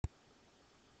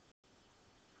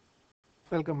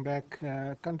Welcome back.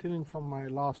 Continuing from my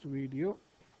last video,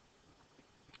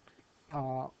 we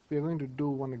are going to do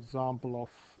one example of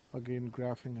again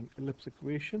graphing an ellipse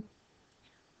equation.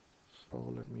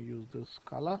 So let me use this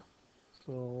color.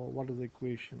 So what is the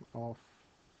equation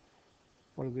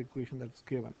that's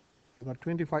given? We got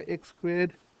 25x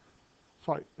squared,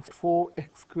 sorry, 4x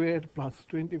squared plus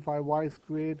 25y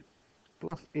squared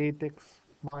plus 8x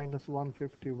minus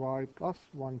 150y plus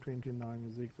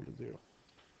 129 is equal to 0.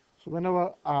 So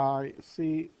whenever I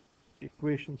see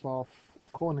equations of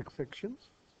conic sections,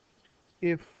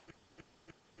 if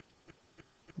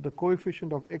the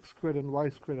coefficient of x squared and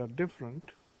y squared are different,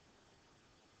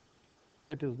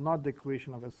 it is not the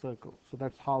equation of a circle. So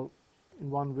that's how,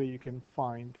 in one way, you can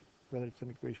find whether it's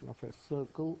an equation of a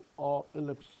circle or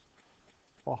ellipse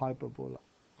or hyperbola.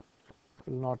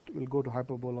 We'll go to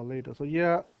hyperbola later. So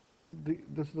here,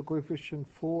 this is the coefficient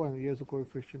 4 and here's the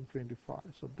coefficient 25.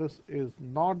 So this is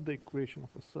not the equation of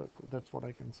a circle. That's what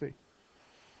I can say.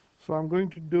 So I'm going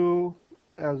to do,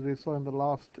 as we saw in the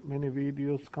last many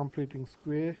videos, completing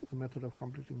square, the method of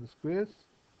completing the squares.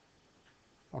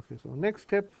 Okay, so next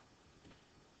step,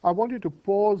 I want you to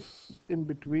pause in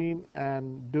between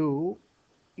and do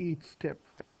each step.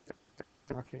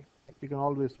 Okay, you can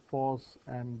always pause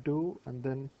and do and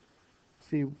then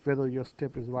see whether your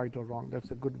step is right or wrong. That's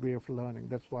a good way of learning.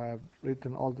 That's why I've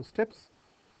written all the steps.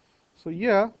 So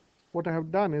here, what I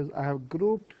have done is I have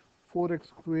grouped 4x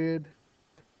squared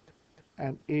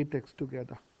and 8x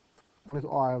together.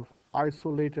 So I have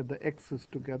isolated the x's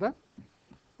together,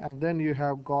 and then you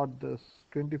have got this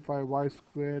 25y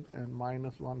squared and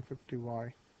minus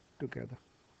 150y together.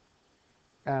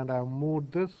 And I have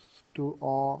moved this to,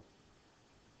 or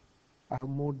I have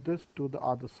moved this to the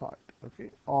other side.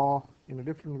 Okay, or in a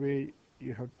different way,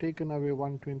 you have taken away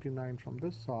 129 from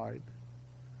this side,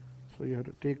 so you have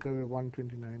to take away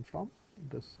 129 from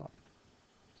this side.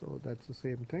 So that's the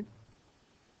same thing.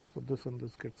 So this and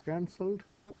this gets cancelled.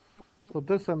 So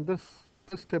this and this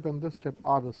step and this step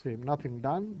are the same. Nothing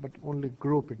done, but only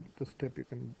grouping. This step you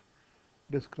can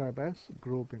describe as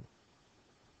grouping.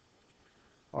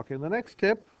 Okay, in the next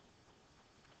step,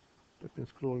 let me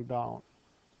scroll down.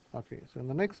 Okay, so in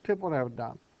the next step, what I have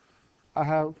done, I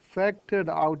have factored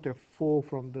out a 4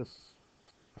 from this.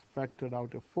 Factored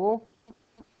out a 4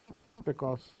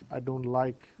 because I don't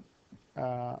like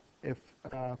if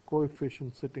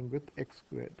coefficient sitting with x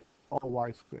squared or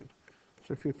y squared.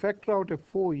 So if you factor out a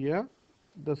 4 here,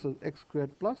 this is x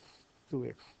squared plus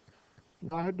 2x.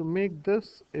 Now I have to make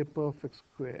this a perfect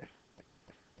square.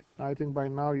 Now I think by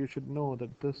now you should know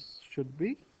that this should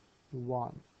be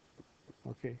 1.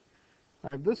 Okay. Now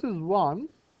if this is 1,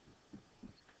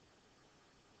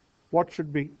 what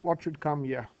should come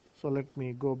here? So let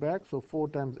me go back. So 4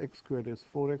 times x squared is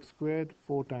 4x squared.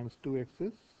 4 times 2x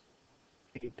is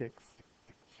 8x.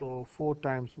 So 4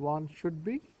 times 1 should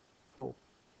be 4.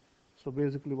 So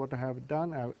basically what I have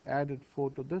done, I have added 4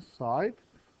 to this side.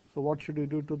 So what should you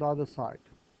do to the other side?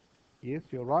 Yes,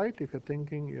 you're right. If you're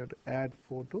thinking, you have to add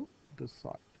 4 to this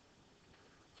side.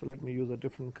 So let me use a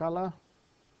different color.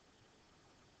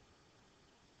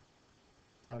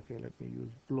 Okay, let me use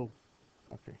blue.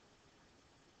 Okay.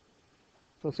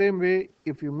 So same way,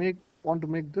 if you want to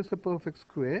make this a perfect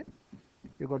square,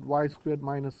 you got y squared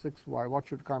minus 6y. What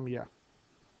should come here?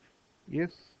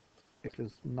 Yes, it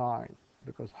is 9,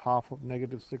 because half of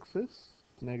negative 6 is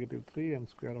negative 3 and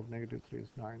square of negative 3 is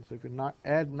 9. So if you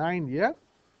add 9 here,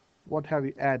 what have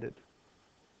you added?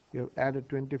 You have added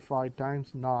 25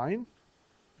 times 9.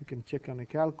 You can check on a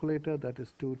calculator. That is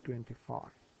 225.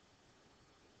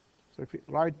 So if you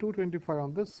write 225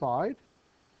 on this side,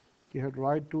 you have to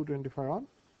write 225 on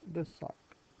this side.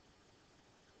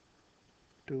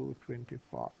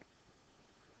 225.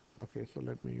 Okay, so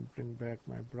let me bring back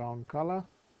my brown color.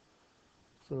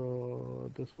 So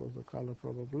this was the color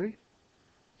probably.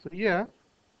 So yeah,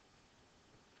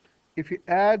 if you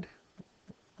add,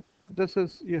 this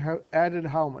is, you have added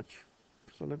how much?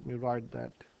 So let me write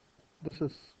that. This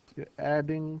is, you're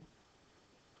adding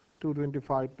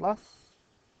 225 plus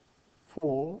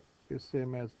 4 is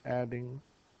same as adding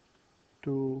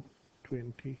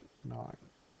 229.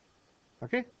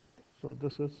 Okay, so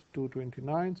this is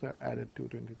 229, so I added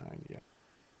 229 here.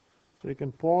 So you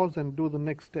can pause and do the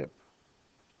next step.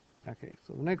 Okay,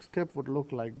 so the next step would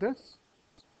look like this.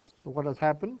 So what has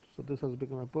happened? So this has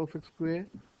become a perfect square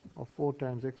of 4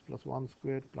 times x plus 1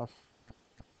 squared plus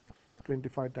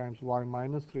 25 times y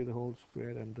minus 3 the whole square,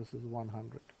 and this is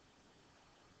 100.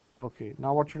 Okay,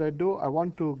 now what should I do? I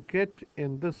want to get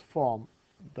in this form,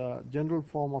 the general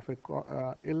form of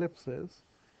a ellipse is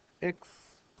x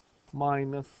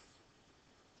minus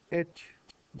h,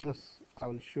 just I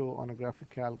will show on a graphic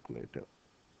calculator.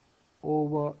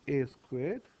 over a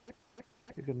squared.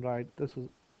 You can write this is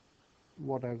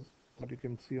what you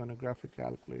can see on a graphic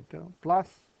calculator, plus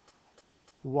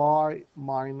y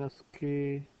minus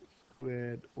k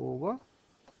squared over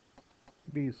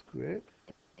b squared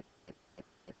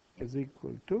is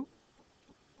equal to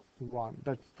 1.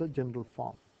 That's the general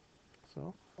form.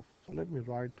 So let me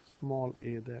write small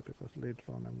a there, because later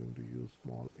on I'm going to use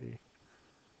small a.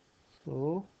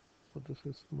 So this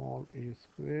is small a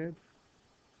squared,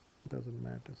 doesn't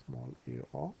matter, small a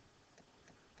or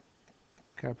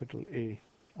capital A.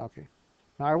 Okay.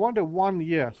 Now I want a 1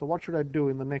 here, so what should I do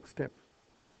in the next step?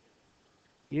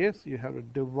 Yes, you have to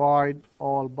divide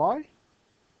all by.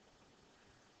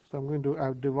 So I'm going to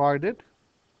have divided.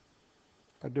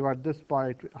 I divide this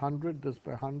by 100, this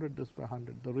by 100, this by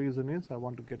 100. The reason is I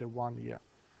want to get a 1 here.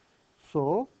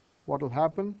 So what will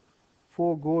happen?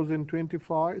 4 goes in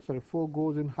 25, sorry, 4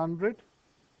 goes in 100,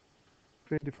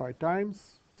 25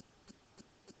 times,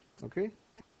 okay,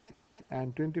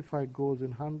 and 25 goes in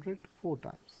 100 4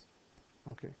 times,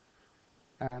 okay,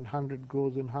 and 100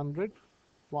 goes in 100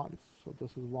 once, so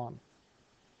this is 1.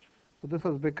 So this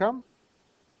has become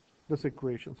this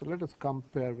equation. So let us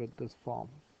compare with this form.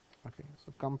 Okay,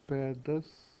 so compare this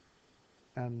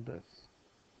and this.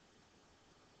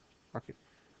 Okay,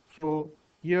 so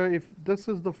here if this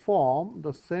is the form,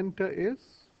 the center is,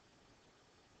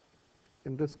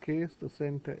 in this case the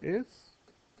center is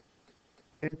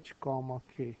h comma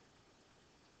k,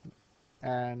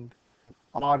 and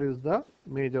r is the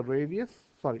major radius,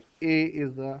 sorry, a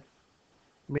is the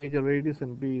major radius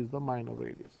and b is the minor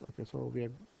radius. Okay, so we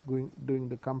are doing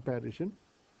the comparison.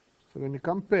 So when you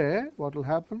compare, what will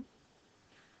happen?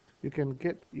 You can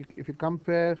get, if you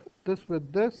compare this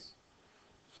with this,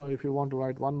 so if you want to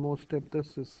write one more step,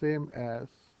 this is same as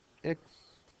x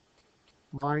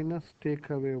minus take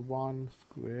away 1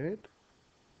 squared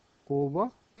over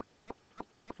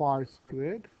 5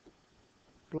 squared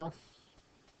plus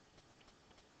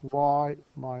y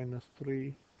minus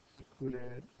 3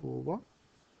 squared over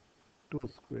 2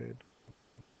 squared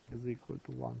is equal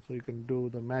to 1. So you can do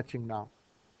the matching now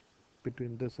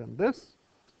between this and this,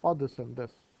 or this and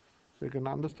this. So you can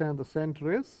understand the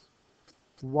center is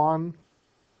 1,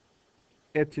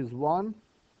 h is 1,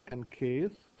 and k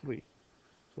is 3.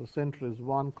 So center is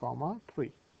 1 comma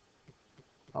 3.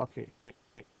 Okay,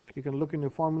 you can look in your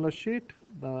formula sheet.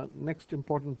 The next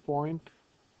important point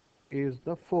is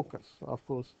the focus. Of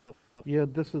course, here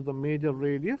this is the major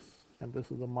radius and this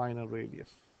is the minor radius.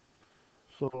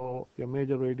 So your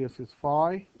major radius is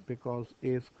 5 because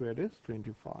a squared is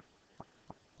 25.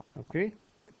 Okay,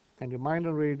 and your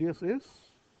minor radius is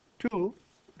 2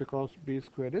 because b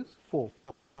squared is 4.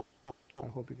 I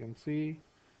hope you can see.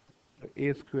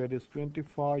 A squared is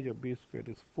 25, your b squared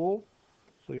is 4.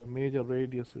 So your major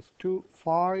radius is 2,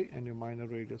 5, and your minor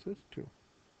radius is 2.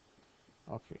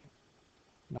 Okay,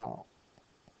 now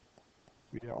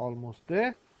we are almost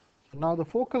there. So now the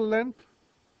focal length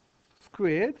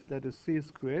squared, that is c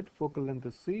squared, focal length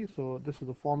is c, so this is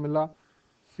the formula.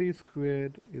 C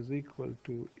squared is equal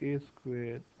to a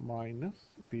squared minus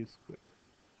b squared.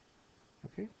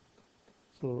 Okay,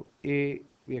 so a,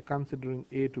 we are considering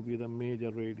a to be the major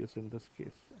radius in this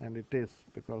case, and it is,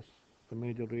 because the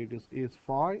major radius is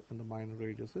 5 and the minor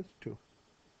radius is 2.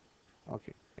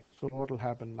 Okay, so what will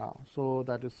happen now? So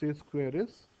that is c squared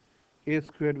is, a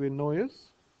squared we know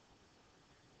is,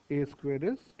 a squared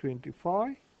is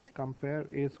 25, compare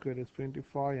a squared is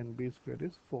 25 and b squared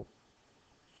is 4.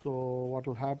 So what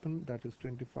will happen? That is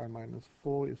 25 minus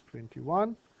 4 is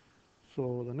 21.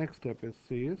 So the next step is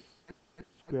c is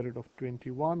square root of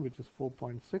 21, which is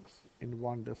 4.6 in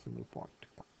 1 decimal point.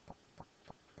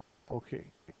 Okay,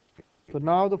 so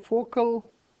now the focal,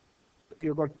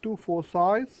 you've got two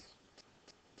foci.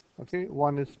 Okay,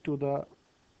 one is to the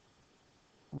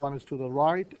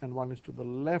right and one is to the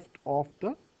left of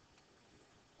the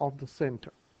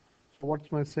center. So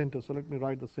what's my center? So let me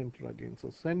write the center again.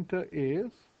 So center is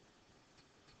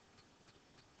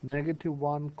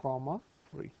 -1 comma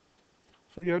 3.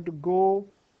 So you have to go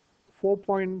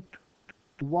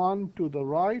 4.1 to the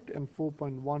right and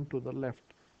 4.1 to the left.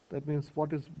 That means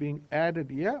what is being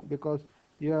added here, because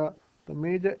here the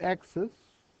major axis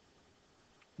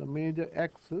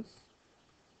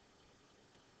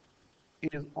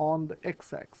is on the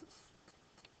x-axis.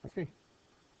 Okay,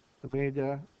 the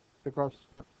major, because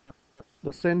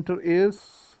the center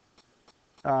is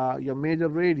your major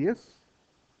radius.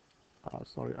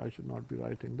 Sorry, I should not be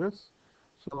writing this.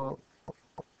 So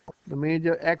the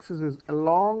major axis is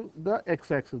along the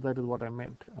x-axis. That is what I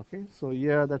meant. Okay, so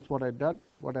here that's what I've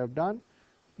done.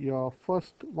 Your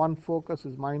first one focus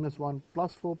is -1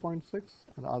 plus 4.6,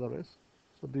 and the other is,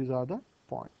 so these are the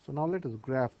point. So now let us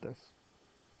graph this.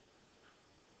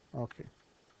 Okay,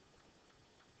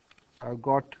 I've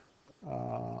got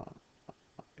a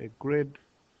grid,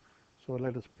 so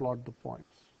let us plot the points.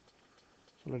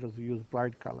 So let us use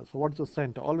bright color. So what's the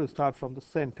center? Always start from the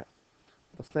center.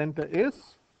 The center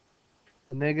is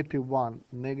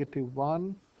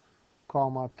 -1,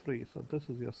 comma 3. So this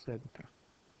is your center.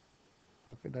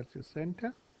 Okay, that's your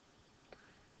center.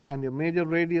 And your major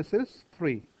radius is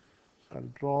 3. So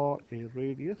I'll draw a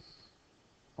radius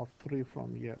of 3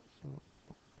 from here. So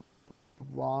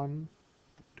 1,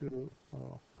 2,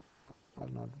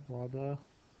 I'll not bother.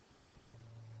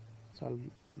 So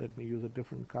let me use a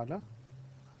different color.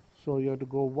 So you have to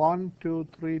go 1, 2,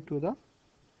 3 to the,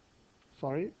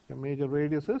 sorry, the major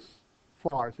radius is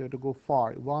 5. So you have to go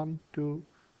 5. 1, 2,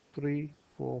 3,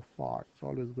 4, 5. It's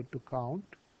always good to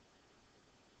count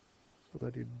so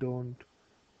that you don't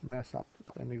mess up.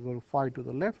 Then you go 5 to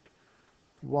the left.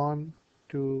 1,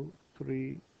 2,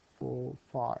 3, 4,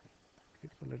 5.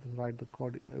 Okay, so let us write the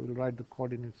I will write the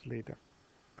coordinates later.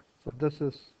 So this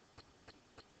is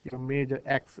your major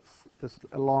axis. This is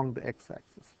along the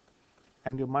x-axis.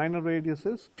 And your minor radius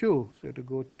is 2. So you have to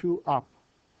go 2 up.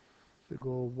 So you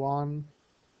go 1,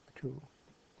 2.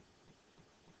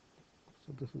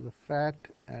 So this is a fat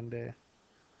and a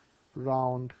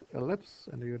round ellipse,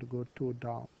 and you have to go 2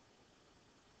 down.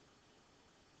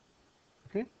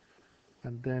 Okay,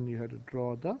 and then you have to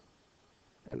draw the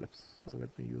ellipse. So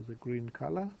let me use a green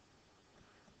color,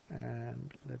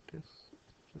 and so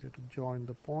you have to join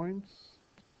the points.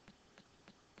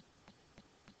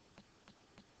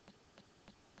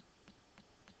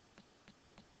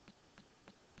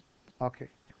 Okay,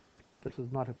 this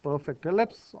is not a perfect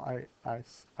ellipse. I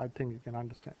think you can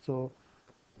understand. So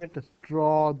let us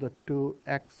draw the two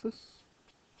axes.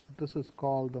 This is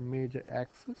called the major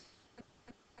axis,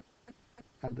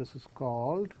 and this is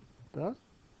called the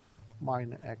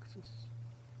minor axis.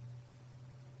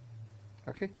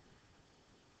 Okay,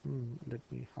 let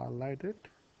me highlight it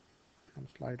and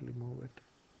slightly move it.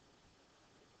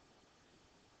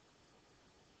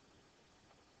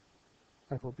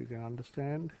 I hope you can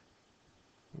understand.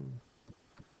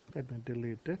 Let me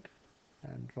delete it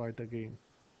and draw it again.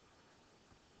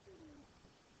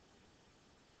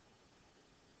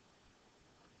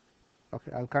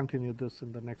 Okay, I'll continue this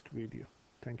in the next video.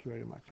 Thank you very much.